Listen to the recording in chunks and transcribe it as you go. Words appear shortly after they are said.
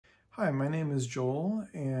Hi, my name is Joel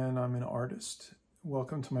and I'm an artist.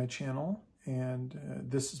 Welcome to my channel, and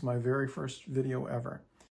this is my very first video ever.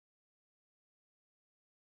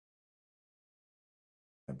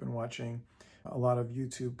 I've been watching a lot of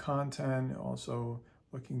YouTube content, also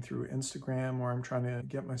looking through Instagram where I'm trying to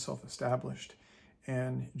get myself established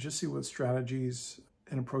and just see what strategies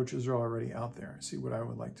and approaches are already out there, see what I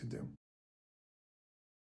would like to do.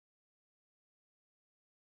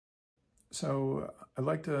 So I'd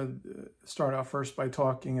like to start off first by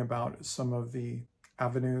talking about some of the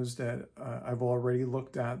avenues that I've already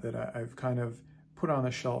looked at that I've kind of put on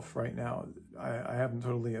the shelf right now. I haven't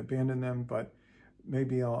totally abandoned them, but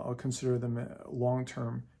maybe I'll consider them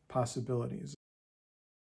long-term possibilities.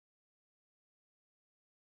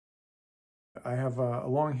 I have a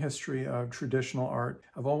long history of traditional art.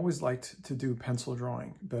 I've always liked to do pencil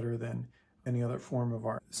drawing better than any other form of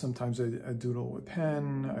art. Sometimes I doodle with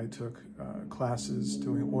pen. I took classes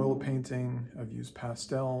doing oil painting. I've used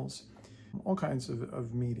pastels, all kinds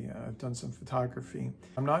of media. I've done some photography.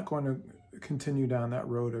 I'm not going to continue down that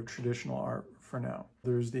road of traditional art for now.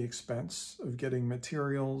 There's the expense of getting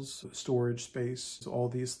materials, storage space, all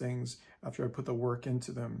these things. After I put the work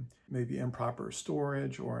into them, maybe improper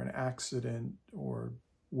storage or an accident or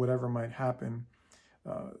whatever might happen,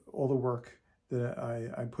 all the work that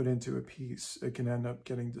I put into a piece, it can end up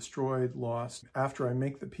getting destroyed, lost. After I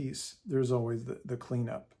make the piece, there's always the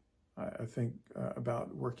cleanup. I think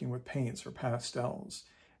about working with paints or pastels.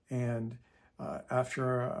 And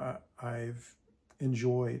after I've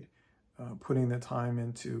enjoyed putting the time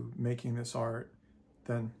into making this art,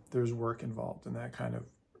 then there's work involved, and that kind of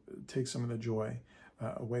takes some of the joy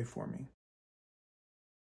away for me.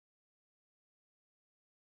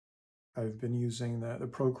 I've been using the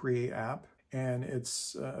Procreate app, and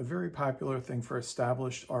it's a very popular thing for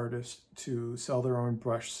established artists to sell their own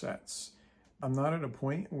brush sets. I'm not at a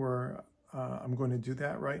point where I'm going to do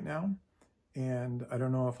that right now, and I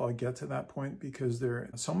don't know if I'll get to that point because there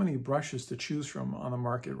are so many brushes to choose from on the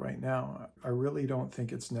market right now. I really don't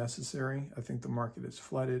think it's necessary. I think the market is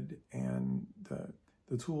flooded, and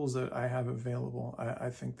the tools that I have available, I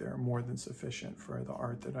think they're more than sufficient for the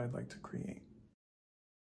art that I'd like to create.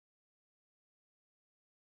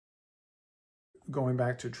 Going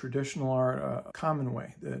back to traditional art, a common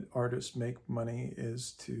way that artists make money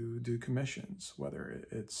is to do commissions, whether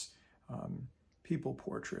it's people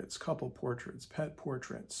portraits, couple portraits, pet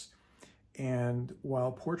portraits. And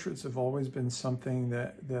while portraits have always been something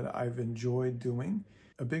that I've enjoyed doing,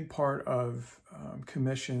 a big part of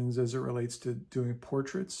commissions as it relates to doing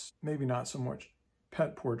portraits, maybe not so much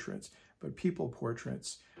pet portraits, but people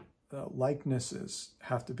portraits, likenesses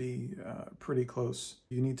have to be pretty close.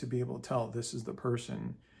 You need to be able to tell this is the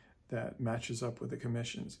person that matches up with the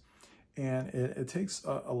commissions. And it takes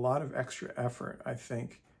a lot of extra effort, I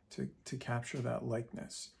think, to capture that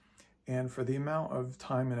likeness. And for the amount of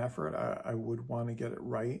time and effort I would want to get it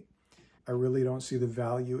right, I really don't see the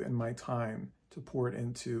value in my time to pour it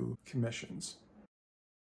into commissions.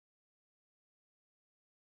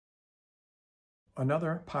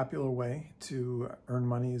 Another popular way to earn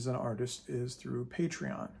money as an artist is through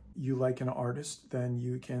Patreon. You like an artist, then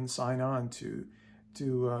you can sign on to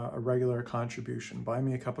do a regular contribution. Buy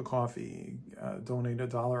me a cup of coffee, donate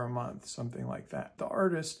 $1 a month, something like that. The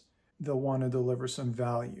artist, they'll want to deliver some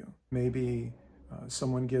value. Maybe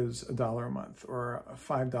someone gives $1 a month or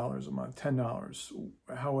 $5 a month, $10,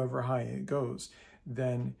 however high it goes.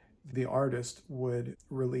 Then the artist would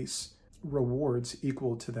release rewards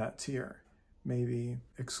equal to that tier. Maybe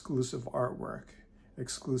exclusive artwork,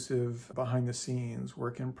 exclusive behind the scenes,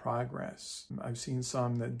 work in progress. I've seen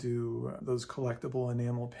some that do those collectible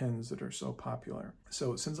enamel pins that are so popular.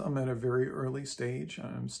 So since I'm at a very early stage,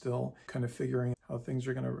 I'm still kind of figuring how things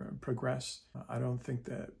are going to progress. I don't think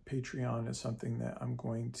that Patreon is something that I'm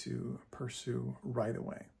going to pursue right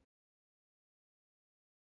away.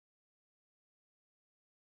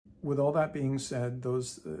 With all that being said,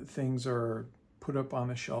 those things are put up on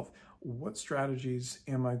the shelf. What strategies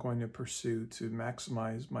am I going to pursue to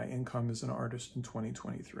maximize my income as an artist in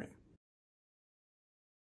 2023?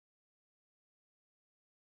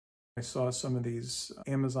 I saw some of these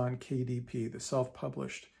Amazon KDP, the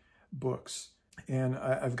self-published books, and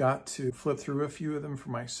I've got to flip through a few of them for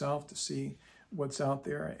myself to see what's out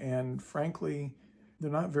there, and frankly, they're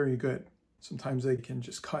not very good. Sometimes they can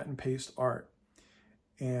just cut and paste art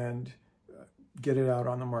and get it out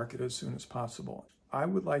on the market as soon as possible. I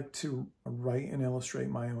would like to write and illustrate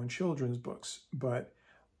my own children's books, but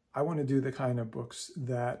I want to do the kind of books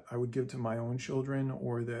that I would give to my own children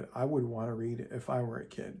or that I would want to read if I were a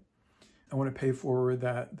kid. I want to pay forward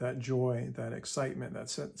that joy, that excitement, that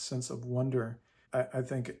sense of wonder I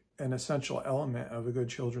think an essential element of a good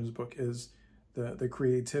children's book is the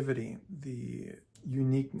creativity, the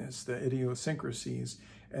uniqueness, the idiosyncrasies.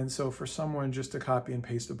 And so for someone just to copy and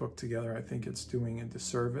paste a book together, I think it's doing a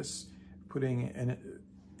disservice, putting,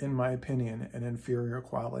 in my opinion, an inferior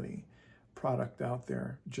quality product out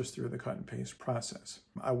there just through the cut and paste process.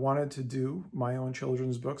 I wanted to do my own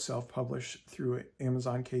children's book, self-published through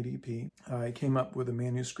Amazon KDP. I came up with a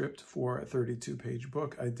manuscript for a 32-page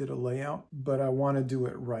book. I did a layout, but I want to do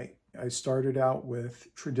it right. I started out with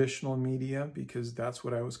traditional media because that's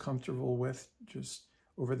what I was comfortable with, just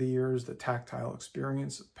over the years, the tactile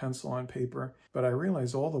experience, pencil on paper. But I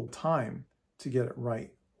realized all the time to get it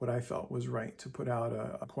right, what I felt was right to put out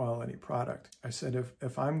a quality product. I said,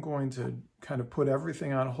 if I'm going to kind of put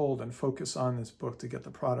everything on hold and focus on this book to get the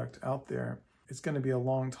product out there, it's going to be a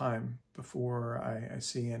long time before I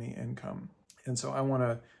see any income. And so I want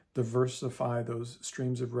to diversify those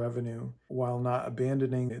streams of revenue while not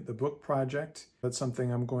abandoning the book project. That's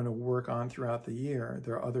something I'm going to work on throughout the year.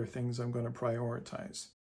 There are other things I'm going to prioritize.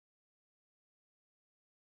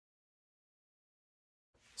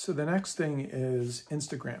 So the next thing is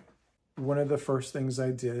Instagram. One of the first things I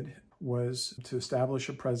did was to establish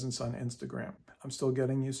a presence on Instagram. I'm still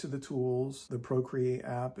getting used to the tools, the Procreate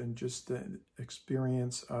app, and just the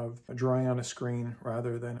experience of drawing on a screen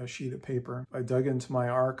rather than a sheet of paper. I dug into my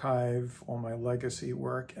archive, all my legacy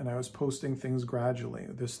work, and I was posting things gradually.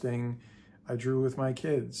 This thing I drew with my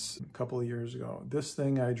kids a couple of years ago. This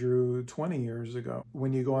thing I drew 20 years ago.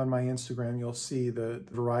 When you go on my Instagram, you'll see the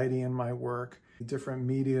variety in my work, different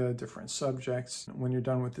media, different subjects. When you're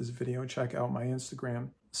done with this video, check out my Instagram.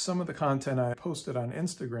 Some of the content I posted on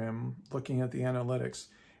Instagram, looking at the analytics,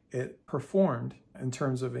 it performed in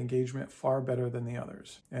terms of engagement far better than the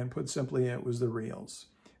others. And put simply, it was the Reels.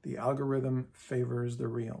 The algorithm favors the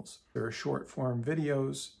Reels. There are short form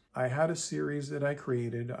videos. I had a series that I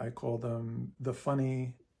created. I call them The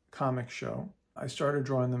Funny Comic Show. I started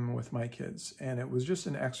drawing them with my kids, and it was just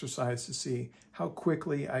an exercise to see how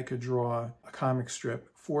quickly I could draw a comic strip,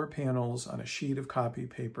 4 panels on a sheet of copy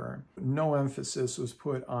paper. No emphasis was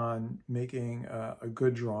put on making a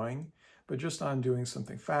good drawing, but just on doing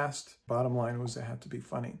something fast. Bottom line was it had to be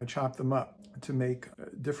funny. I chopped them up to make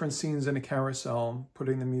different scenes in a carousel,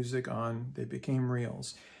 putting the music on. They became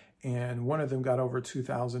reels. And one of them got over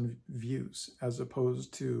 2,000 views, as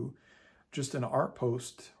opposed to just an art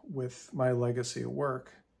post with my legacy of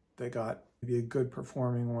work that got maybe a good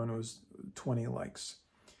performing one was 20 likes.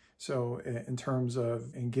 So in terms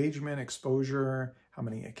of engagement, exposure, how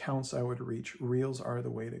many accounts I would reach, Reels are the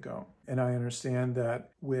way to go. And I understand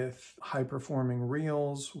that with high performing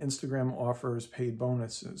Reels, Instagram offers paid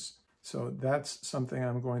bonuses. So that's something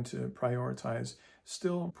I'm going to prioritize.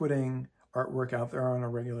 Still putting artwork out there on a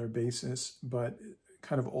regular basis, but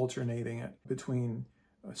kind of alternating it between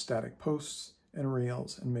static posts and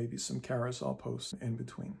Reels and maybe some carousel posts in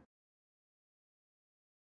between.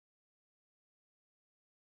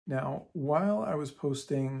 Now, while I was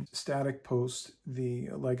posting static posts, the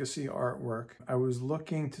legacy artwork, I was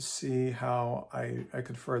looking to see how I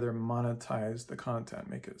could further monetize the content,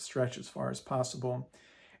 make it stretch as far as possible.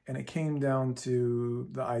 And it came down to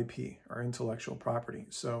the IP, or intellectual property.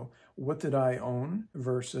 So what did I own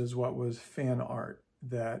versus what was fan art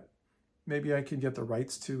that maybe I could get the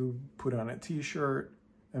rights to put on a t-shirt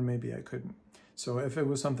and maybe I couldn't. So if it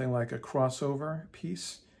was something like a crossover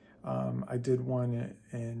piece, I did one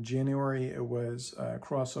in January. It was a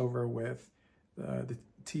crossover with the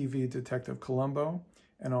TV Detective Columbo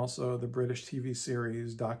and also the British TV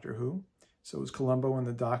series Doctor Who. So it was Columbo and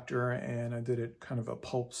the Doctor, and I did it kind of a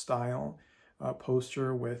pulp style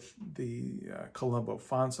poster with the Columbo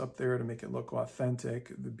fonts up there to make it look authentic,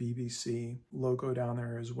 the BBC logo down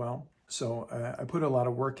there as well. So I put a lot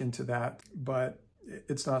of work into that, but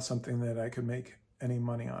it's not something that I could make any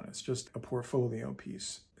money on. It's just a portfolio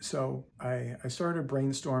piece. So I started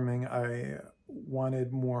brainstorming. I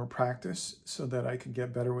wanted more practice so that I could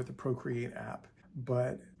get better with the Procreate app,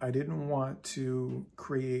 but I didn't want to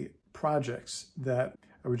create projects that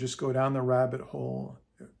I would just go down the rabbit hole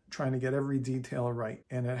trying to get every detail right,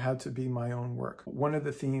 and it had to be my own work. One of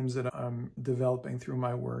the themes that I'm developing through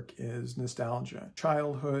my work is nostalgia,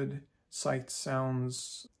 childhood, sights,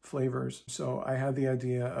 sounds, flavors. So I had the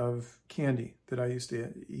idea of candy that I used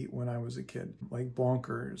to eat when I was a kid, like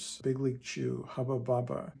Bonkers, Big League Chew, Hubba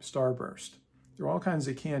Bubba, Starburst. There are all kinds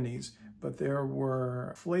of candies, but there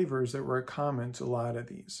were flavors that were common to a lot of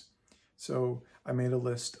these. So I made a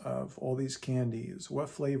list of all these candies, what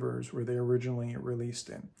flavors were they originally released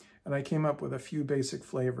in. And I came up with a few basic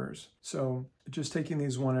flavors. So just taking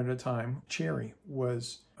these one at a time, cherry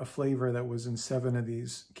was a flavor that was in 7 of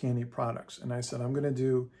these candy products. And I said, I'm going to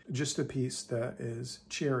do just a piece that is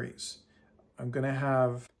cherries. I'm going to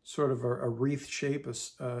have sort of a wreath shape,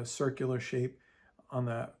 a circular shape on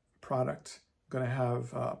that product. I'm going to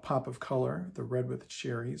have a pop of color, the red with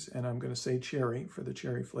cherries, and I'm going to say cherry for the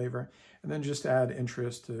cherry flavor, and then just add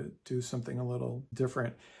interest to do something a little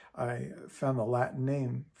different. I found the Latin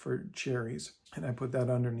name for cherries, and I put that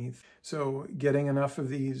underneath. So getting enough of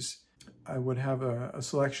these, I would have a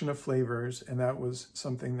selection of flavors, and that was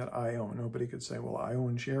something that I own. Nobody could say, well, I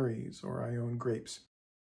own cherries or I own grapes.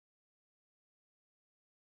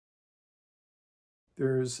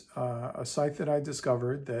 There's a site that I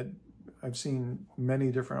discovered that I've seen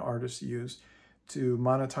many different artists use to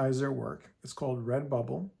monetize their work. It's called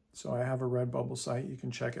Redbubble. So I have a Redbubble site. You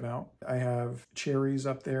can check it out. I have cherries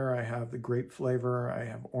up there. I have the grape flavor. I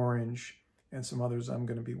have orange and some others I'm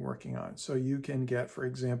going to be working on. So you can get, for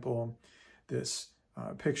example, this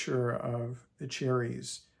picture of the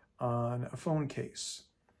cherries on a phone case,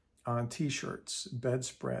 on t-shirts,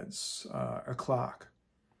 bedspreads, a clock,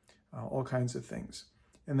 all kinds of things.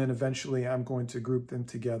 And then eventually I'm going to group them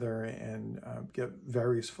together and get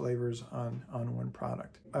various flavors on one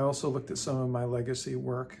product. I also looked at some of my legacy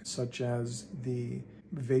work, such as the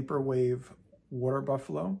Vaporwave Water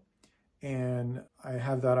Buffalo, and I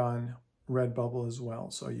have that on Redbubble as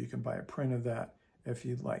well, so you can buy a print of that if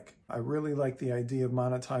you'd like. I really like the idea of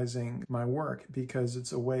monetizing my work because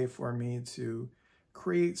it's a way for me to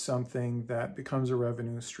create something that becomes a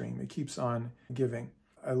revenue stream. It keeps on giving.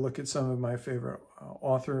 I look at some of my favorite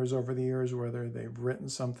authors over the years, whether they've written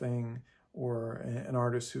something or an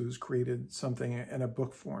artist who's created something in a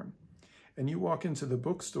book form. And you walk into the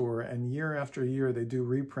bookstore and year after year, they do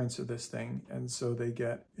reprints of this thing. And so they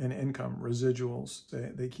get an income, residuals.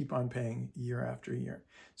 They keep on paying year after year.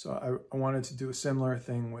 So I wanted to do a similar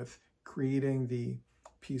thing with creating the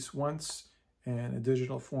piece once in a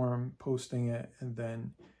digital form, posting it, and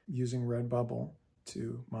then using Redbubble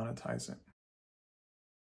to monetize it.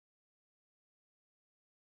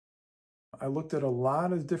 I looked at a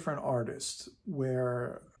lot of different artists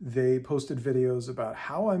where they posted videos about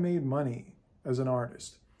how I made money as an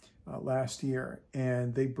artist last year,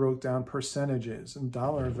 and they broke down percentages and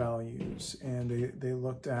dollar values, and they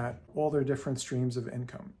looked at all their different streams of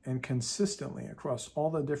income. And consistently across all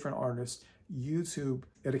the different artists, YouTube,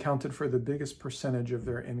 it accounted for the biggest percentage of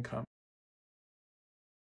their income.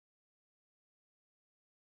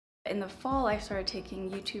 In the fall, I started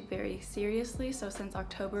taking YouTube very seriously. So since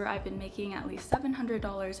October, I've been making at least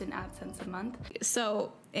 $700 in AdSense a month.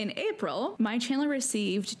 So in April, my channel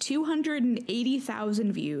received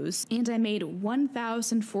 280,000 views and I made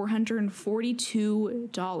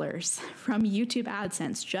 $1,442 from YouTube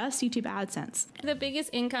AdSense, just YouTube AdSense. The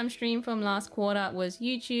biggest income stream from last quarter was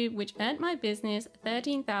YouTube, which earned my business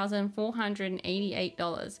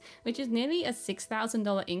 $13,488, which is nearly a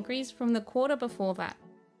 $6,000 increase from the quarter before that.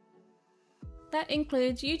 That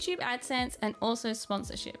includes YouTube AdSense and also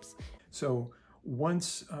sponsorships. So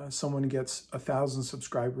once someone gets 1,000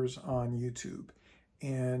 subscribers on YouTube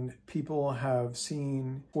and people have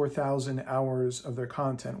seen 4,000 hours of their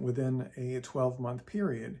content within a 12-month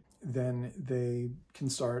period, then they can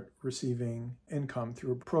start receiving income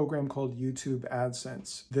through a program called YouTube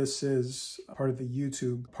AdSense. This is part of the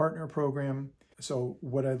YouTube Partner Program. So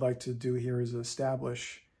what I'd like to do here is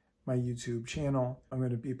establish my YouTube channel. I'm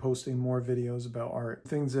going to be posting more videos about art.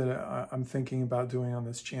 Things that I'm thinking about doing on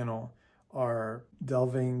this channel are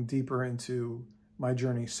delving deeper into my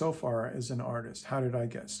journey so far as an artist. How did I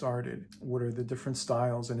get started? What are the different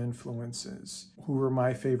styles and influences? Who are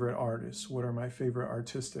my favorite artists? What are my favorite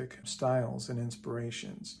artistic styles and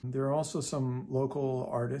inspirations? There are also some local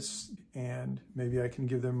artists, and maybe I can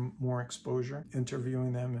give them more exposure,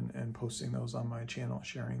 interviewing them and posting those on my channel,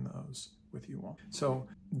 sharing those with you all. So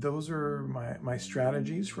those are my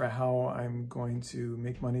strategies for how I'm going to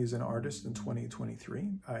make money as an artist in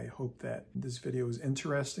 2023. I hope that this video is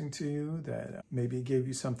interesting to you, that maybe gave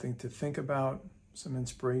you something to think about, some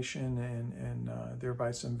inspiration, and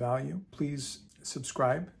thereby some value. Please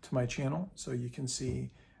subscribe to my channel so you can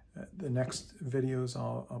see the next videos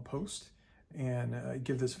I'll post, and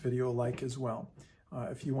give this video a like as well.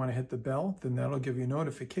 If you want to hit the bell, then that'll give you a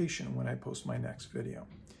notification when I post my next video.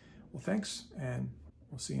 Well, thanks, and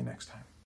we'll see you next time.